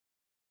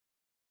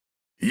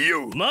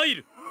Yo.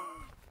 Mile.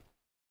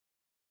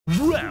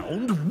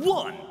 Round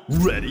 1.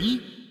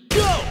 Ready?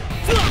 Go!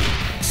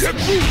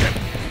 Shipbuken!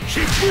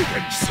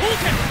 Shipbuken!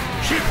 Shouken!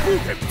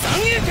 Shipbuken!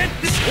 Zangeiken!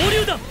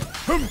 Shoryudan!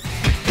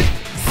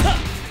 Sa!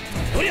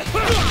 Oria!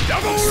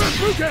 Double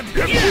Shipbuken!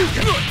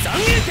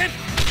 Zangeiken!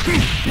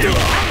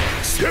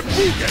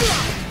 Shipbuken!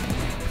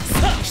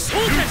 Sa!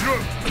 Shouken!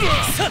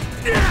 Sa!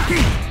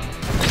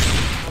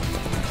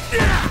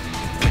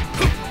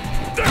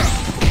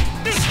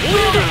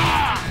 Shoryudan!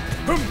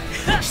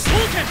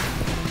 Shouken!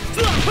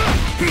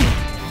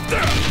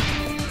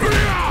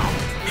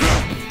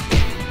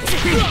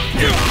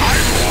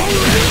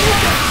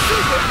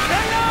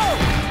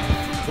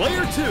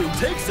 Player 2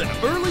 takes an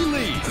early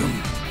lead.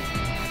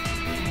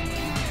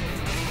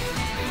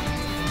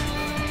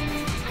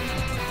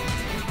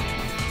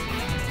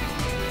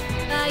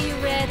 Are you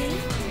ready?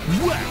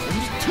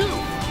 Round 2.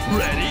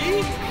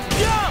 Ready?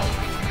 Go!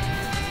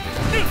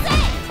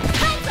 Say!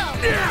 Hanzo!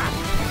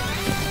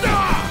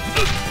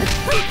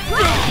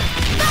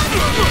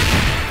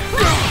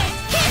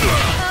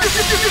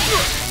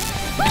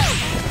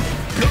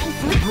 Go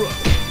for broke.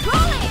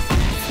 Roll it!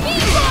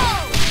 Evo!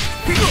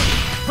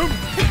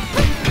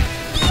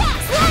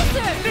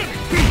 Slicer!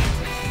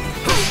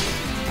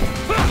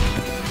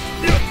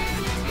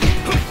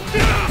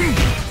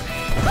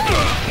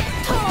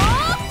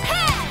 Top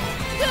head!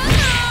 Good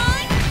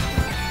night!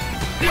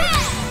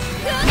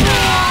 Good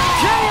night!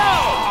 KO!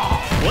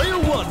 Player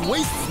 1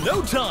 wastes no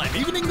time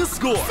evening the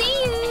score.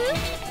 See you!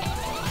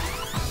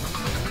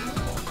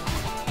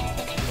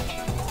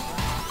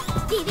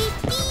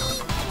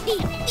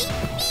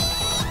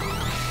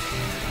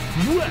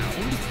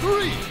 Round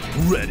 3.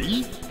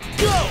 Ready?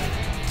 Go!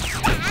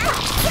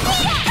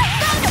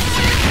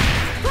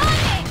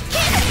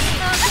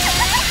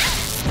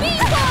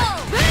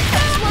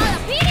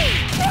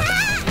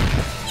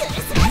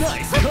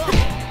 Nice combo!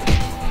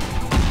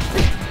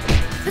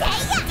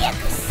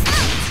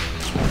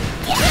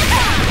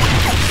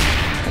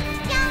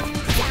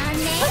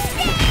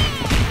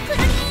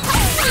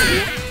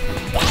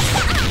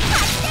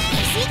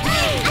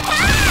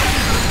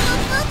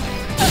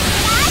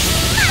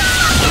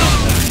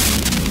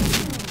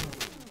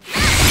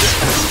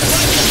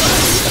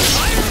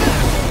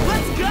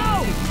 Let's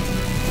go!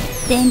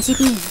 電磁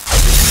ビーム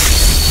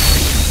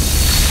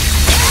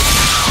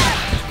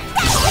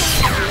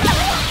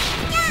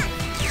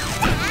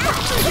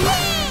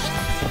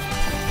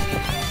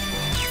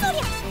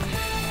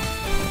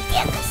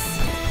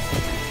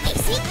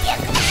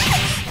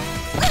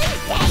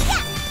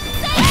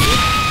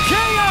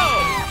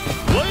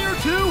Player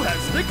 2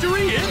 has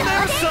victory in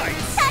their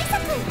sights! 対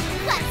策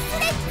忘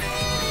れずに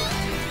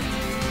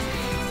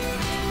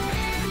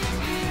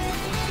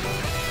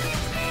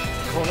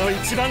この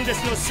一番弟子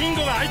のシン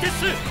ゴが相手っ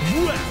す。 Round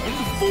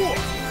 4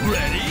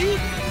 Ready?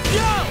 Go!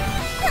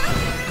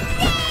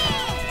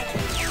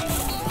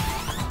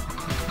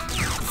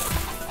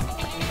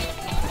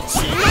 シ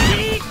ンゴ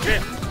キック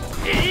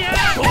いや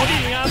ボディ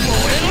が燃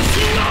えろシ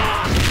ンゴ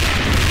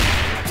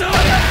どうだ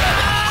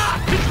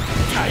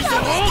退場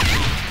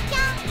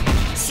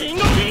シンゴ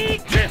キッ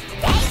ク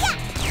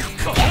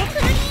この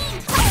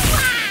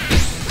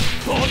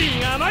ボディ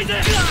が甘いぜ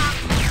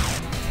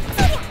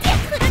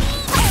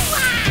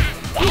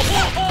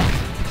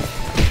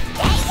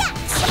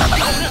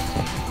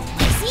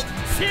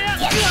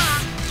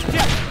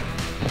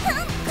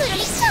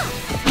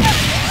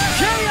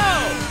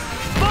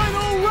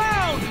Final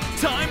round!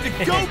 Time to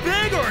go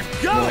big or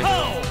go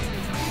home!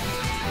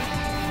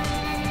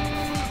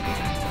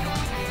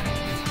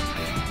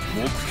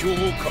 目標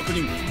を確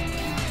認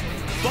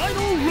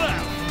Final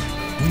round!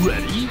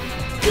 Ready?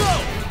 Go!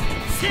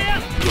 せや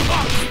っくら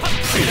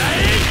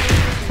え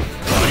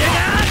これ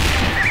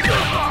が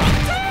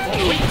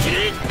思いっきり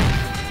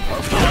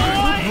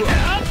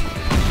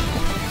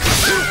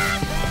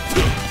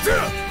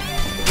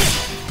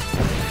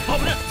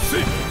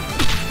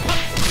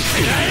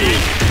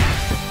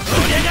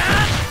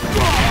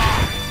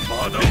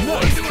まだ終わ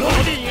りでもない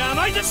ボディが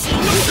甘いぜシン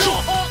ゴキ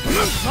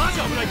マジ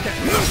危ないって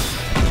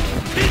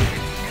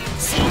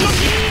シンゴキ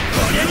こ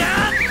れが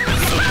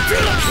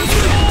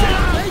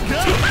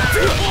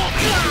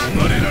逃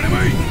れられま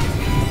い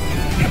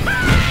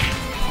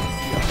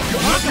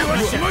待ては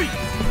しまいい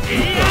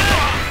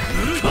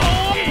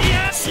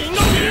やシンゴ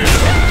キ蹴り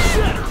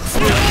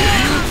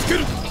をつける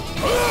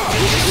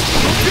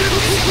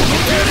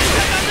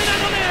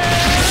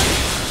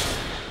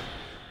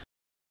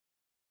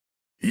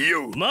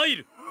Yo!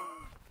 Mile!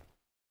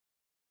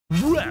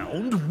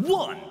 Round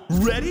 1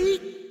 Ready?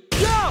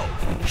 Go!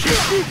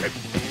 Shipbuken!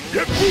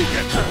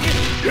 Shipbuken!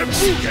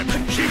 Shipbuken!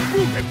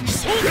 Shipbuken!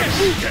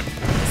 Shipbuken!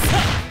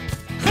 Sa!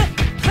 Ha!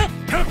 Ha!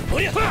 Ha!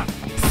 Oria!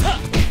 Sa!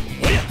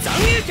 Oria!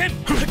 Zangeiken!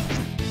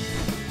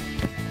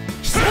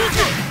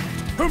 Shouken!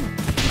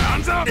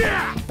 Hands up! You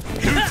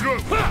throw!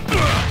 Sa!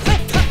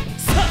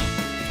 Sa!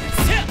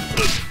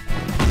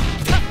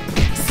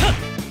 Sa!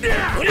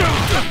 Oria!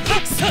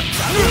 Sa!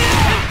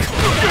 Zangeiken!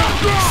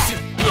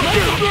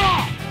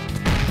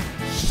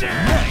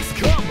 Nice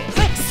combo!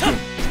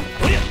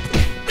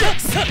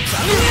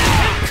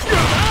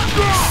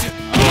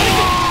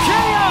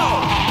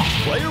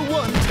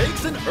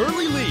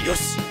 よ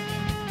し。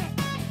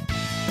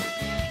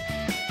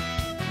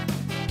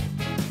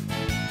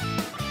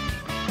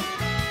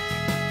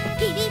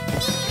ピリピリ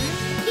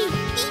ピリ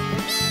ピ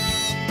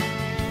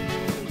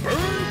Burn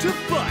to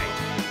fight.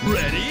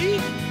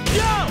 Ready?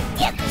 Go!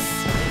 よし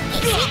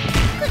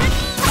くるみ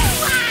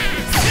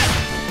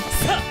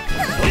さあ、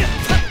おやっ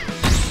た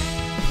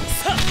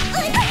さあ、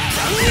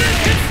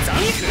残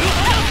空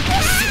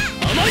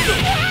甘いぞ。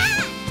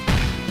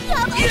や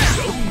ばい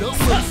Show no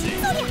mercy.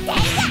 そりゃでか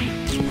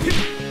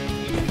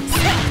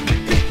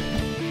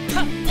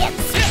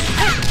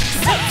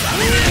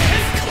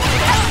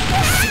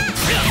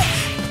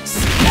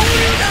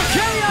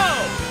KO!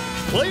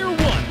 Player 1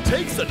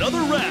 takes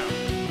another round.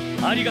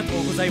 ありがと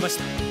うございまし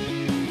た。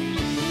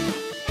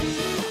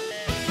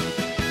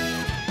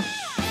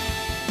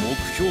目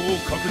標を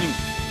確認。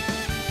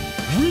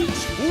Reach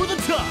for the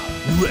top.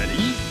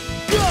 Ready?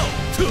 Go!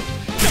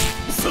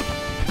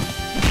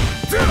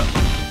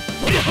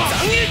 おりゃ、残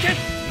影剣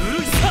ぬ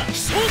るいさ、飛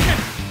翔剣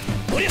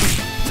おりゃ、さ、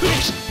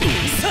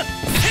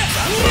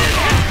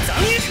残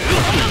影剣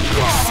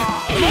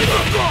甘いぞ。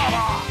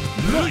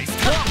ぬるいさ、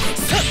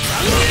残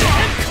影剣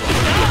こ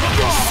れ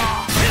だ。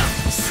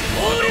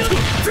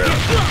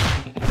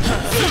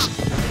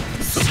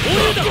昇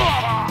竜だ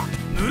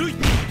ぬるい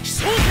飛翔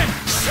剣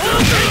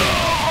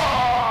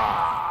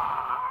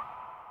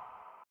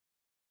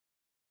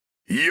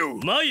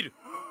マイル。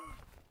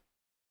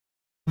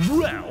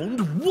 Round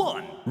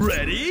 1.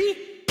 Ready?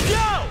 Go!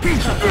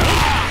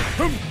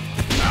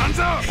 なん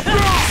ぞ飛翔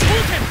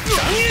剣残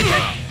影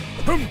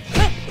剣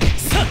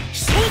さ、飛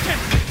翔剣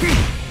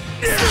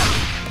さ、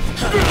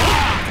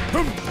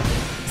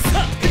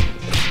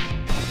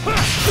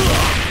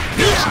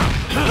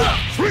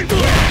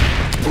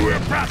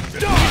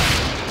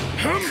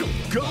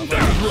Go!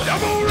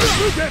 Double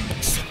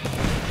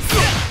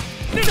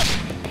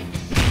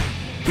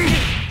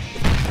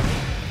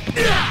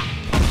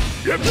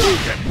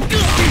Hadouken!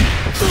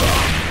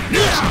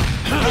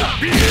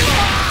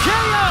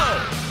 KO!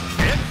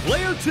 And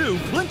player 2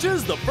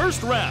 clinches the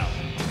first round.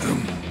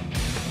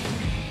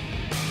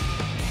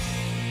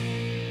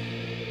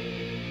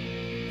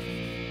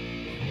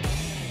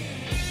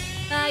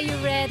 Are you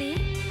ready?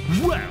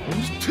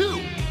 Round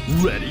 2.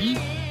 Ready?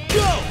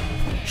 Go!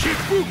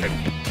 Hadouken!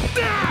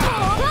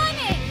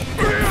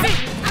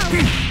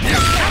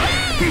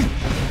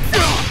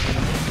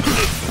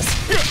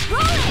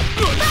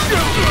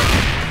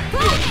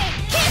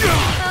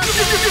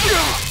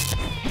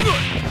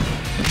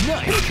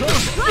 Nice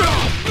combo.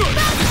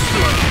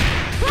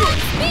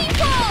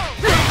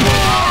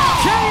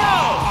 KO!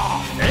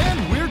 And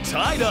we're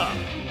tied up.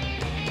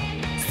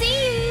 See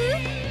you.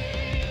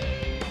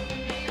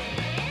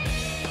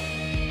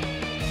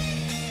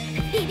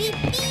 ピリピリ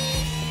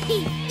ピ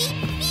リピ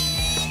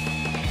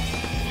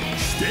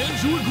Stand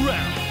your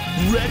ground.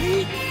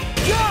 Ready?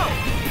 Go!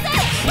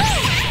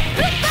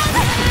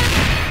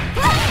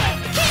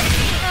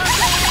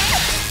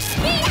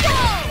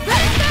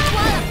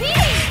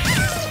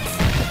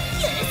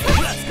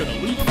 That's gonna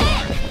leave a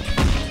mark.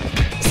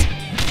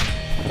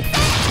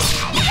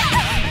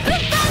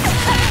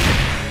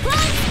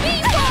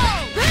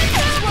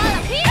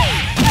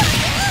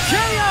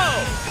 KO!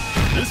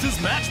 This is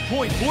match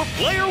point for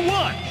player 1.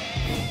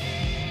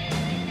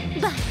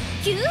 バッ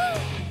キュー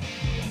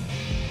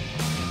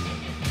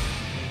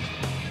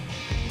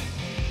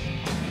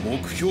目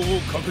標を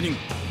確認。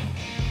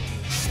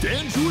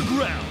Stand your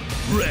ground.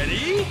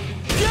 Ready?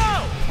 Go!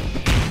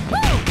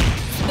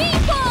 スピ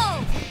ンボー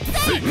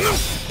ル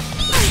ス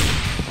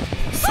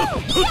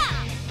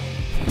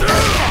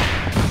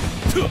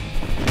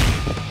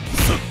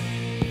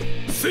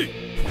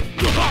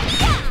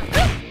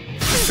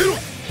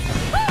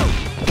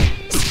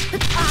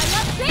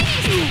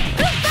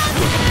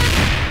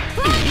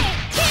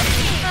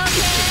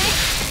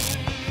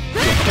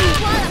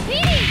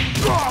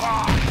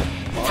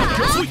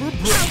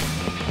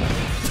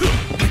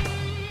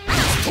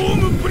トー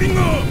ムブリン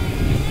ガー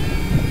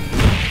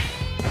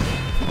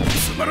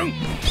つまらんや